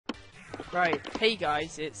Right, hey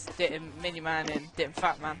guys, it's Dittin Miniman and Dittin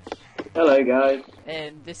Fatman. Hello guys.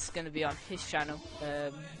 And this is going to be on his channel.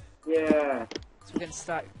 Yeah. So we're going to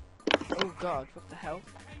start... Oh god, what the hell?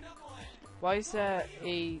 Why is there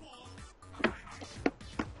a...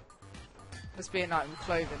 Must be an item of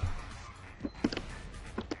clothing.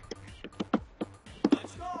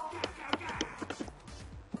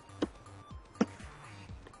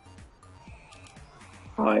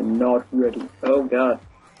 I'm not ready. Oh god.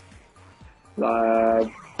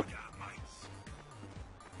 Lag.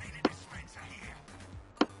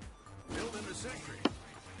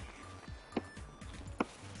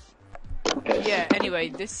 Okay. Yeah, anyway,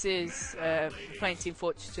 this is playing Team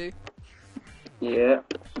Fortress 2. Yeah,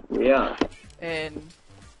 we are. And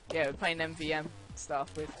yeah, we're playing MVM to start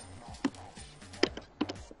with.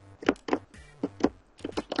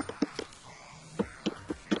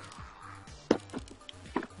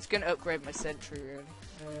 It's going to upgrade my sentry really.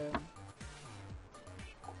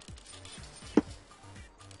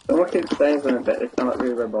 Someone keeps saying something but they sound like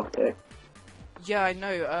really robotic. Yeah, I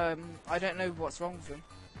know. I don't know what's wrong with them.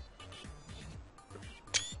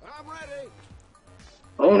 I'm ready.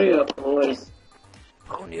 Only up, boys.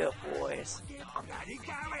 Pony up, boys.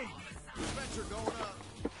 Dispenser going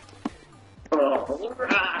up.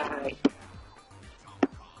 Alright.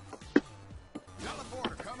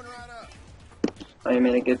 Teleporter coming right up. I am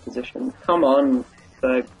in a good position. Come on,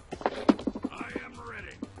 Berg. I am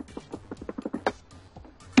ready.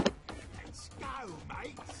 Let's go,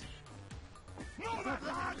 mates.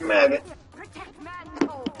 Maggot. Protect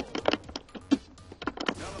manhole.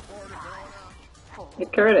 Teleporter going up. Hey,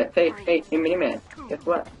 Curtis. Hey, Miniman. Guess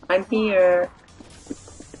what? I'm here.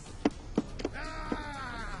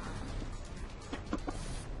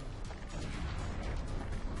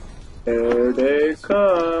 Here they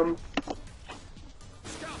come.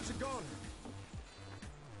 Scouts are gone.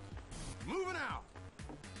 Moving out.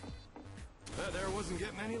 That there wasn't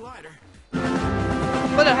getting any lighter.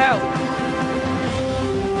 What the hell?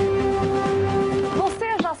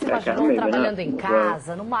 Você já se imaginou trabalhando em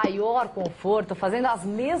casa, no maior conforto, fazendo as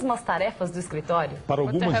mesmas tarefas do escritório? Para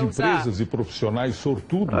algumas empresas e profissionais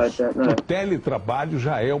sortudos, o teletrabalho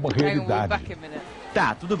já é uma realidade.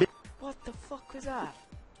 Tá, tudo bem. What the fuck was that?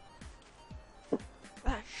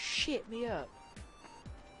 That shit me up.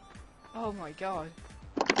 Oh my god.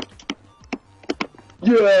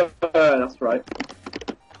 Yeah, that's right.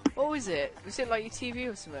 What was it? Was it like your TV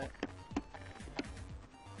or something?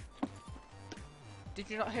 Did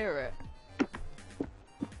you not hear it?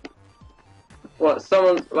 What?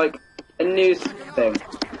 Someone's like a news thing.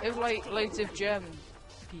 It was like loads of German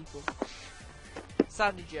people.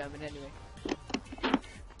 Sounded German anyway.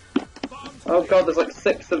 Oh god, there's like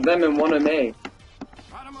 6 of them and 1 of me.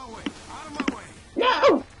 Out of my way. Out of my way.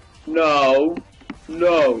 No! No!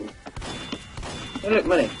 No! Hey, look,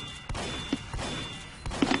 money.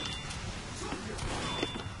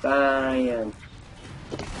 Bam.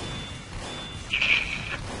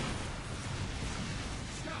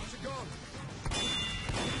 Scouts are gone.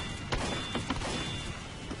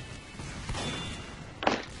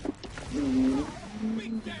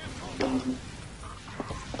 Big damn hole.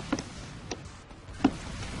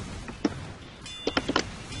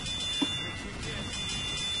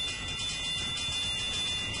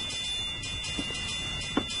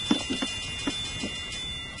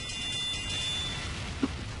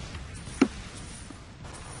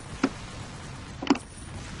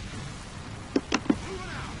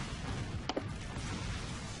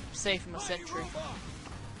 Safe from a sentry.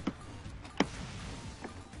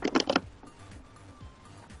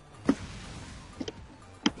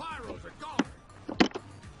 Pyros are gone.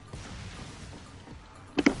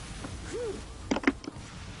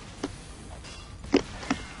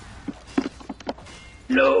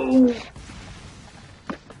 No!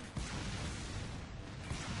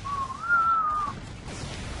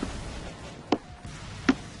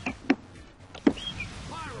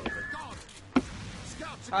 Pyros are gone.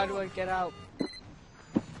 Scouts are How do gone. I get out?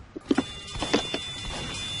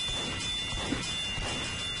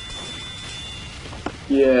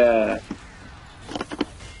 Yeah.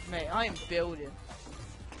 Mate, I am building.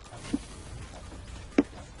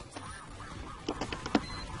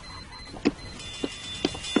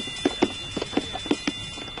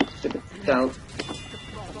 Stupid scout.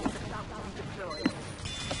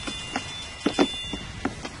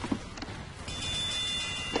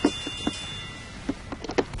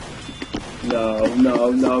 No.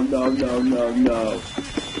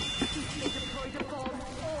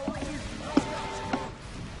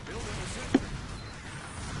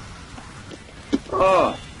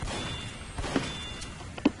 Oh.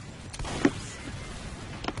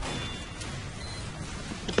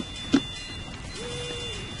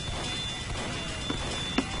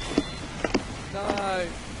 No.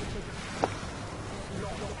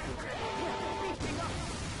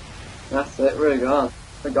 That's it, we're gone.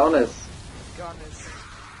 We're goners. Gunners.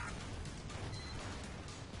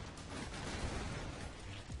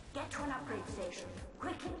 Get to an upgrade station,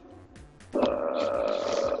 quickly.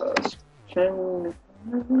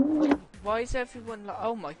 Why is everyone like?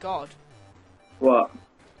 Oh my god. What?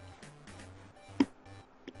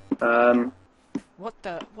 What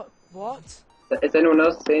the? What? Is anyone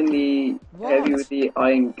else seeing the What? heavy with the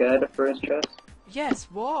iron girder for his chest? Yes.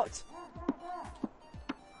 What?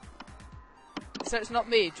 So it's not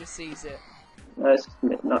me. It just sees it. No, it's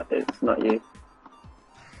not. It's not you.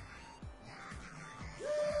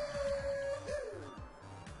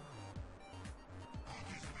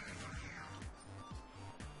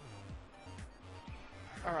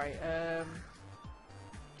 Alright, we're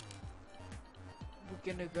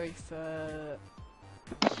gonna go for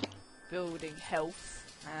building health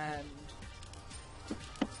and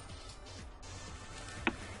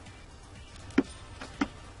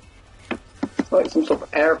It's like some sort of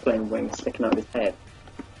airplane wing sticking out of his head.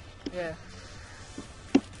 yeah.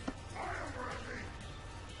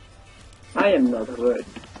 I am not a word.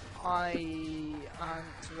 I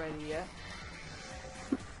aren't ready yet.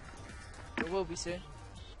 It will be soon.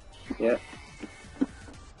 Yeah.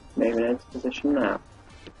 Maybe into position now.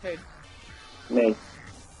 Who? Me.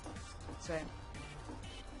 Same.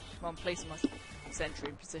 Come on, place my sentry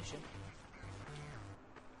in position.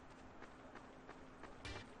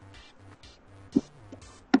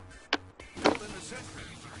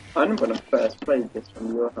 I'm gonna first play this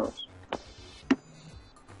from your house.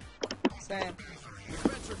 Same.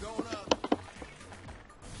 Defense are going up.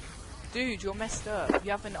 Dude, you're messed up.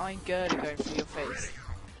 You have an iron girder going through your face.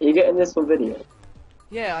 Are you getting this on video?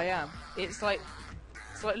 Yeah, I am. It's like,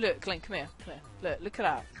 look, Clint, come here. Look at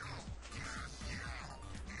that.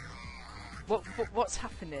 What's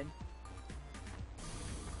happening?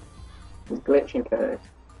 It's glitching code.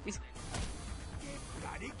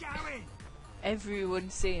 Bloody going.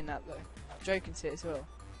 Everyone's seeing that though. Joe can see it as well.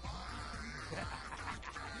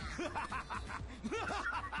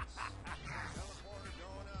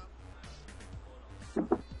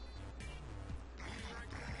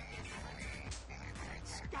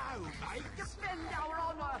 Go, mate. Defend our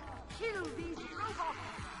honor. Kill these robots.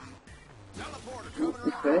 Teleporter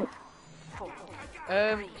coming around.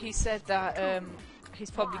 Okay. He said that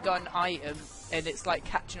he's probably got an item and it's like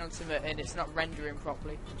catching on to it and it's not rendering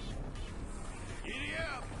properly. Giddy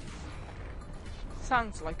up.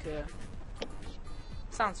 Sounds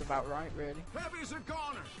about right, really. Heavy's a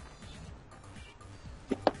goner.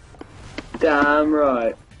 Damn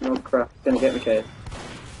right. Oh crap, it's gonna get me, kid.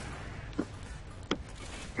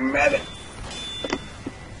 Rabbit.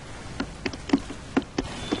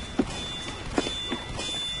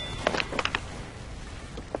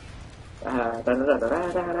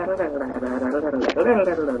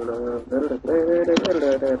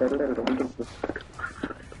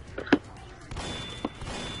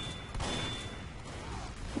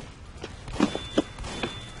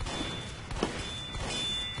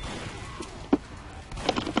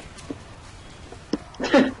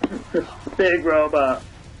 Big robot.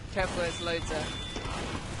 Careful, there's loads there.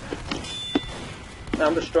 No,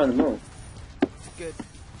 I'm destroying them all Good.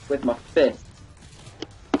 with my fist.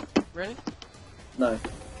 Really? No.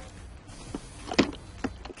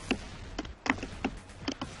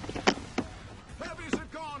 Heavy's a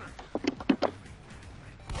goner.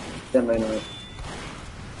 Then they know.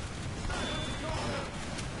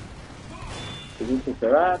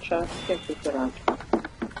 Cucaracha, cucaracha.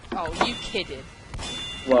 Oh, you kidding?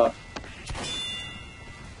 What?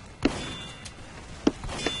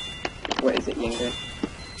 What is it, Yingling?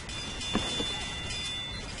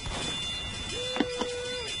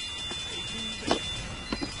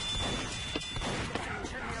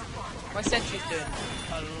 My sentry's doing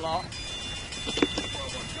a lot.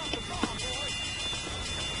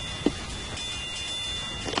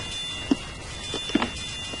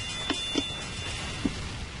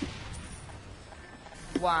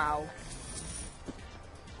 Wow.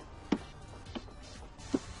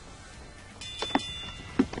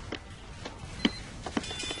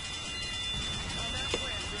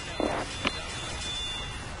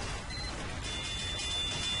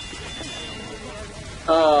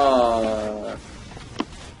 Oh.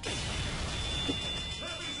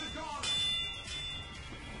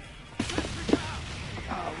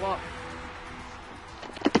 Oh, what?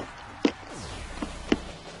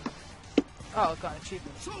 Oh, I've got an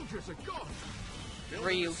achievement. Soldiers are gone.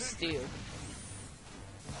 Real steel.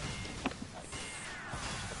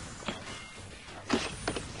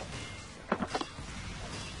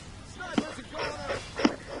 Snipers are going up.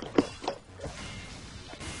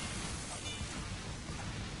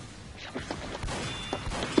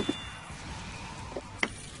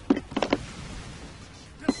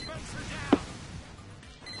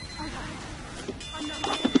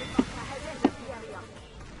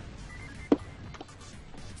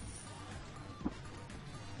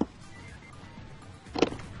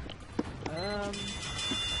 We're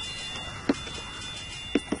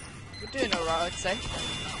doing alright, I'd say.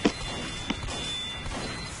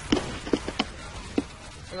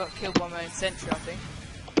 I got killed by my own sentry, I think.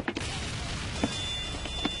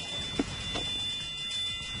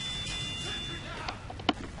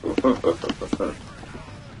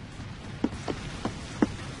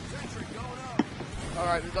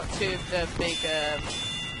 Alright, we've got two of the big,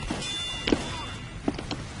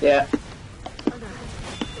 Yeah.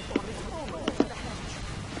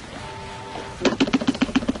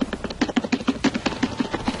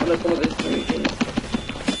 Some of this region.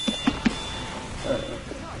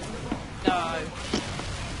 No.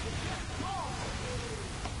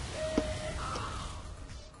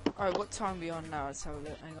 Alright, what time are we on now? Let's have a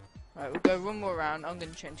look. Hang on. Right, we'll go one more round. I'm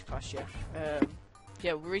going to change class, yeah.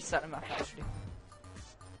 Yeah, we'll reset the map, actually.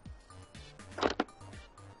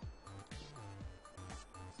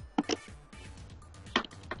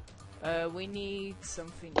 We need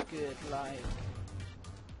something good, like...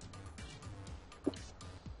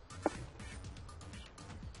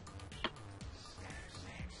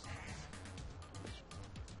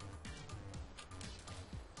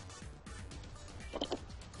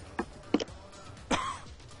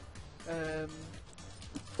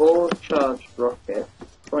 Full charged rocket,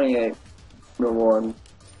 28 reward,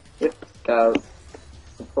 50 scout,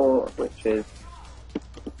 support, which is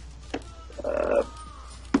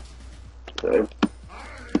the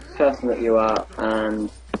person that you are, and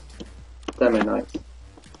demo knights.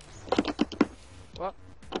 What?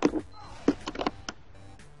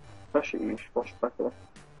 Pressure you squash back there.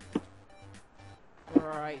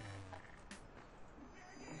 Right.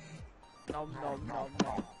 Nom nom nom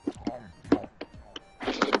nom.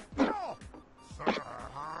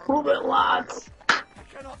 Move it, lads!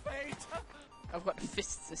 I've got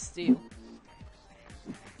fists of steel.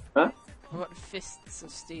 Huh? I've got fists of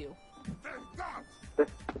steel.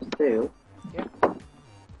 Steel? Yep.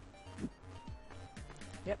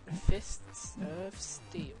 Yep, fists of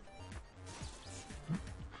steel.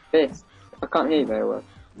 Fist. I can't hear you very well.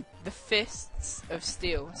 The fists of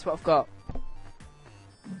steel, that's what I've got.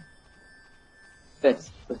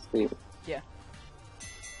 Fist of steel. Yeah.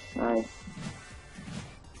 Nice.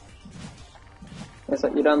 Is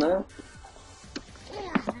that you down there?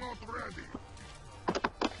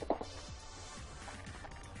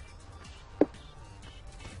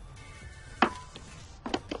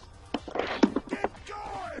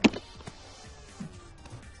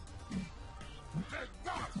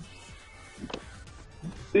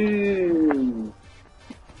 Boom!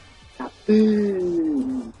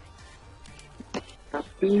 Boom!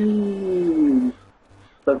 Boom!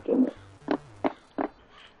 Look in it.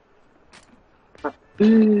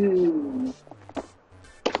 Boom!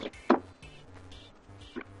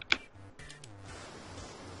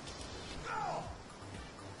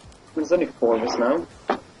 There's only 4 of us now.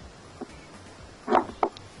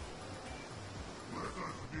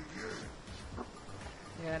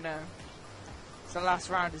 Yeah, no. It's the last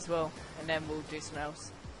round as well, and then we'll do something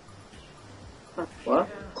else. Huh, what?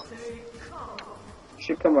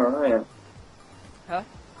 Should come around. Huh?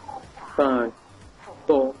 5,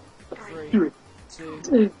 4, 3,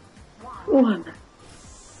 2, 1.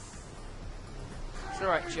 It's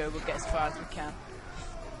alright, Joe, we'll get as far as we can.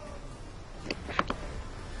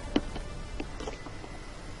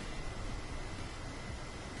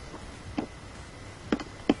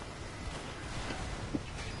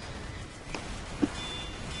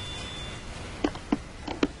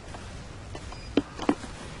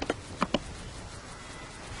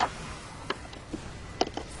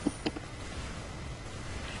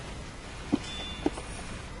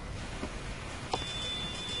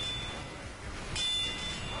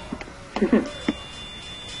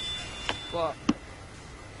 What?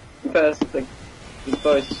 First, the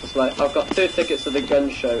voice was just like, I've got 2 tickets to the gun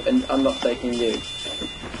show and I'm not taking you.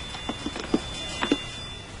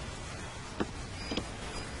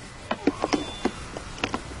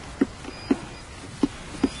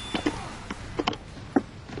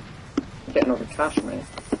 Getting all the cash, mate.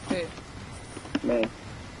 Who? Me.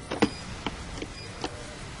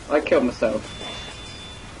 I killed myself.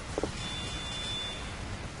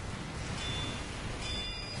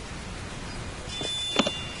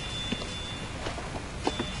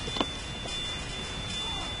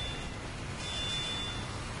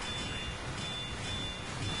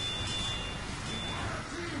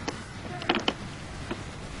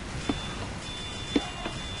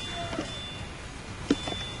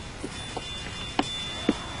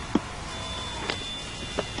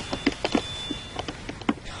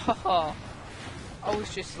 Haha. I was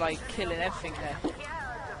just like killing everything there.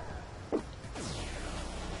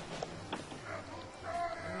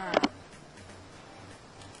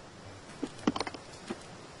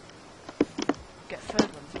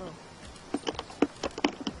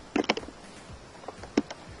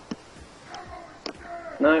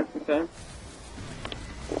 Okay.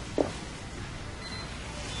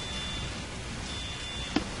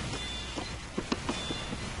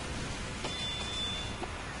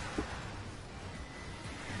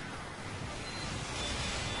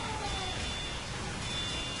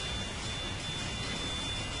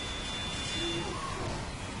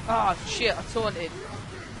 Ah, shit, I taunted.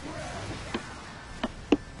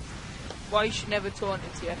 Why you should never taunt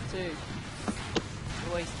at TF2?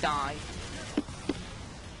 Always die.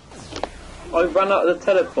 I ran out of the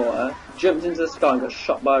teleporter, jumped into the sky and got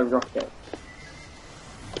shot by a rocket.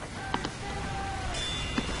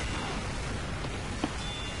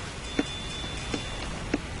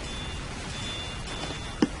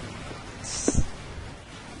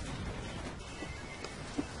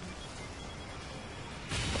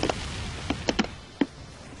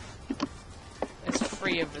 There's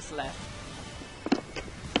 3 of us left.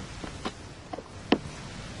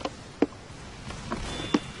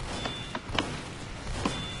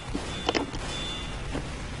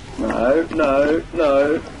 No, no,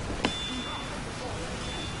 no.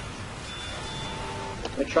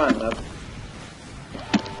 We're trying, love.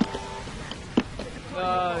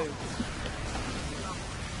 No.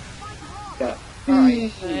 Yeah.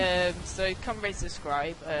 Alright, so come rate,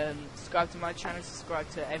 subscribe. Subscribe to my channel, subscribe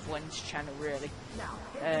to everyone's channel, really.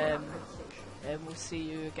 And we'll see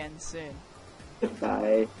you again soon.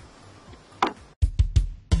 Bye.